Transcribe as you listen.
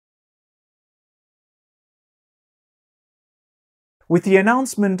With the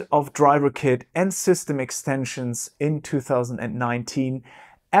announcement of DriverKit and system extensions in 2019,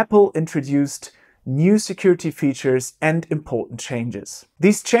 Apple introduced new security features and important changes.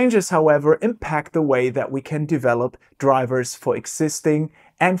 These changes, however, impact the way that we can develop drivers for existing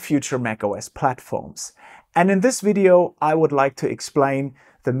and future macOS platforms. And in this video, I would like to explain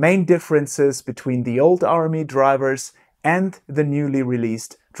the main differences between the old RME drivers and the newly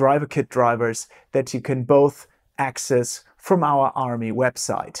released DriverKit drivers that you can both access from our RME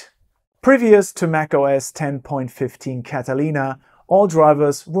website. Previous to macOS 10.15 Catalina, all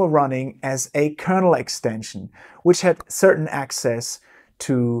drivers were running as a kernel extension, which had certain access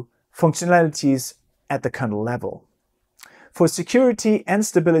to functionalities at the kernel level. For security and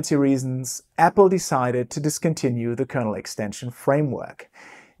stability reasons, Apple decided to discontinue the kernel extension framework.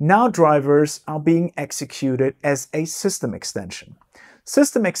 Now drivers are being executed as a system extension.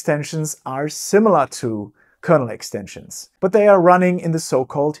 System extensions are similar to kernel extensions, but they are running in the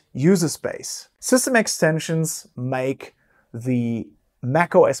so-called user space. System extensions make the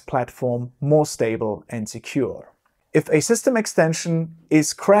macOS platform more stable and secure. If a system extension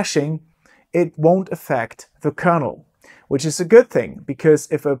is crashing, it won't affect the kernel, which is a good thing, because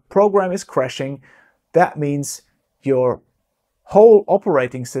if a program is crashing, that means your whole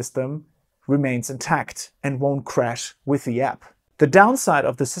operating system remains intact and won't crash with the app. The downside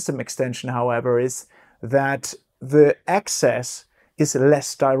of the system extension, however, is that the access is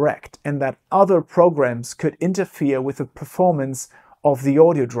less direct and that other programs could interfere with the performance of the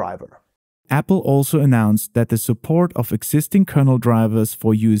audio driver. Apple also announced that the support of existing kernel drivers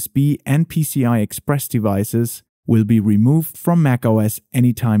for USB and PCI Express devices will be removed from macOS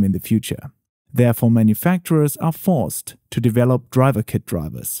anytime in the future. Therefore, manufacturers are forced to develop DriverKit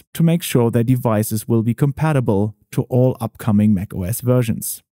drivers to make sure their devices will be compatible to all upcoming macOS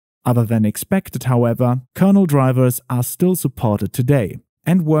versions. Other than expected, however, kernel drivers are still supported today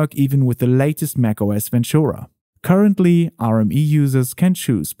and work even with the latest macOS Ventura. Currently, RME users can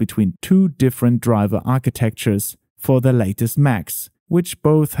choose between two different driver architectures for the latest Macs, which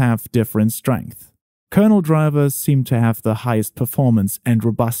both have different strength. Kernel drivers seem to have the highest performance and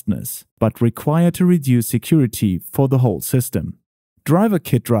robustness, but require to reduce security for the whole system.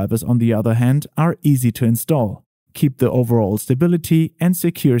 DriverKit drivers, on the other hand, are easy to install, keep the overall stability and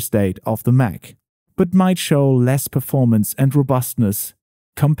secure state of the Mac, but might show less performance and robustness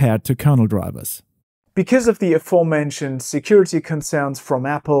compared to kernel drivers. Because of the aforementioned security concerns from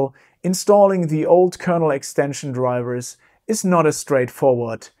Apple, installing the old kernel extension drivers is not as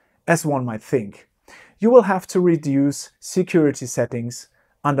straightforward as one might think. You will have to reduce security settings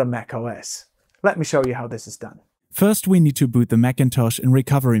under macOS. Let me show you how this is done. First, we need to boot the Macintosh in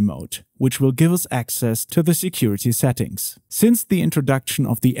recovery mode, which will give us access to the security settings. Since the introduction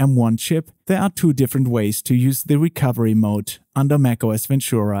of the M1 chip, there are two different ways to use the recovery mode under macOS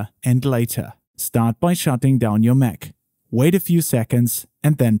Ventura and later. Start by shutting down your Mac. Wait a few seconds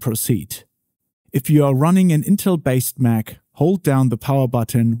and then proceed. If you are running an Intel-based Mac, hold down the power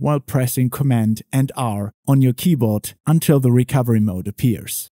button while pressing Command and R on your keyboard until the recovery mode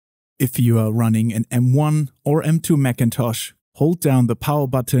appears. If you are running an M1 or M2 Macintosh, hold down the power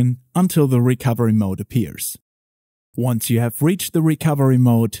button until the recovery mode appears. Once you have reached the recovery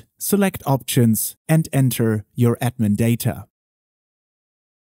mode, select Options and enter your admin data.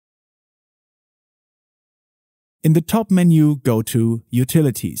 In the top menu, go to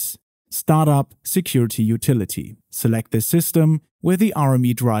Utilities. Start up Security Utility. Select the system where the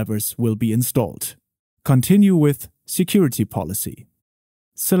RME drivers will be installed. Continue with Security Policy.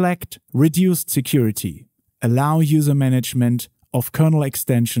 Select Reduced Security. Allow user management of kernel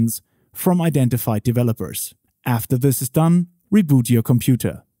extensions from identified developers. After this is done, reboot your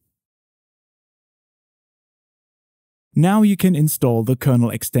computer. Now you can install the kernel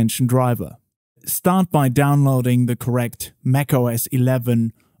extension driver. Start by downloading the correct macOS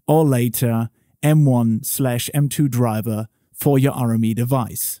 11 or later M1/M2 driver for your RME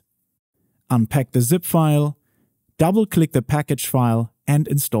device. Unpack the zip file, double-click the package file and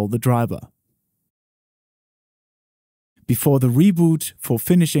install the driver. Before the reboot, for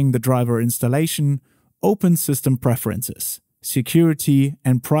finishing the driver installation, open System Preferences, Security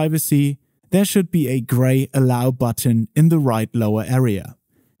and Privacy. There should be a gray Allow button in the right lower area.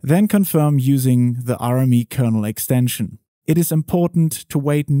 Then confirm using the RME kernel extension. It is important to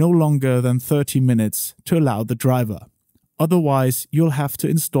wait no longer than 30 minutes to allow the driver. Otherwise, you'll have to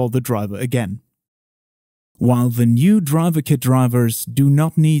install the driver again. While the new DriverKit drivers do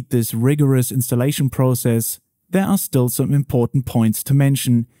not need this rigorous installation process, there are still some important points to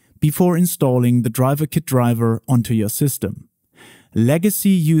mention before installing the DriverKit driver onto your system.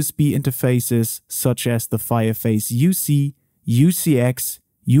 Legacy USB interfaces such as the Fireface UC UCX,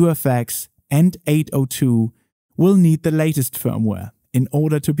 UFX, and 802 will need the latest firmware in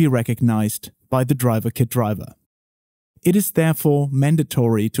order to be recognized by the DriverKit driver. It is therefore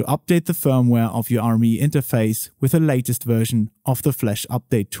mandatory to update the firmware of your RME interface with the latest version of the Flash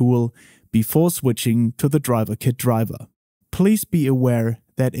Update tool before switching to the DriverKit driver. Please be aware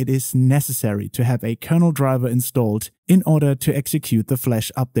that it is necessary to have a kernel driver installed in order to execute the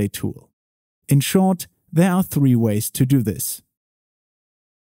Flash Update tool. In short, there are 3 ways to do this.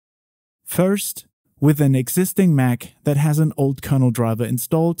 First, with an existing Mac that has an old kernel driver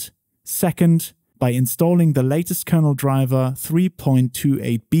installed. Second, by installing the latest kernel driver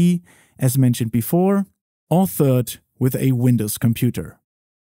 3.28b as mentioned before. Or third, with a Windows computer.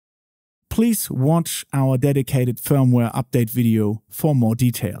 Please watch our dedicated firmware update video for more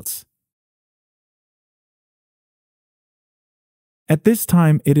details. At this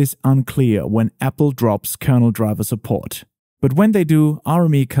time, it is unclear when Apple drops kernel driver support. But when they do,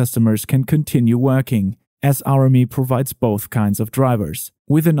 RME customers can continue working, as RME provides both kinds of drivers,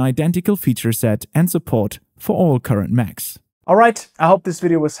 with an identical feature set and support for all current Macs. Alright, I hope this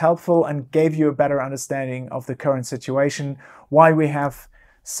video was helpful and gave you a better understanding of the current situation, why we have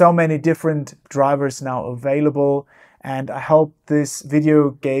so many different drivers now available, and I hope this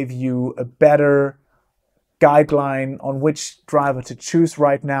video gave you a better guideline on which driver to choose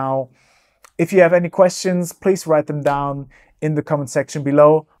right now. If you have any questions, please write them down in the comment section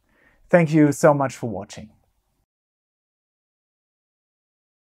below. Thank you so much for watching.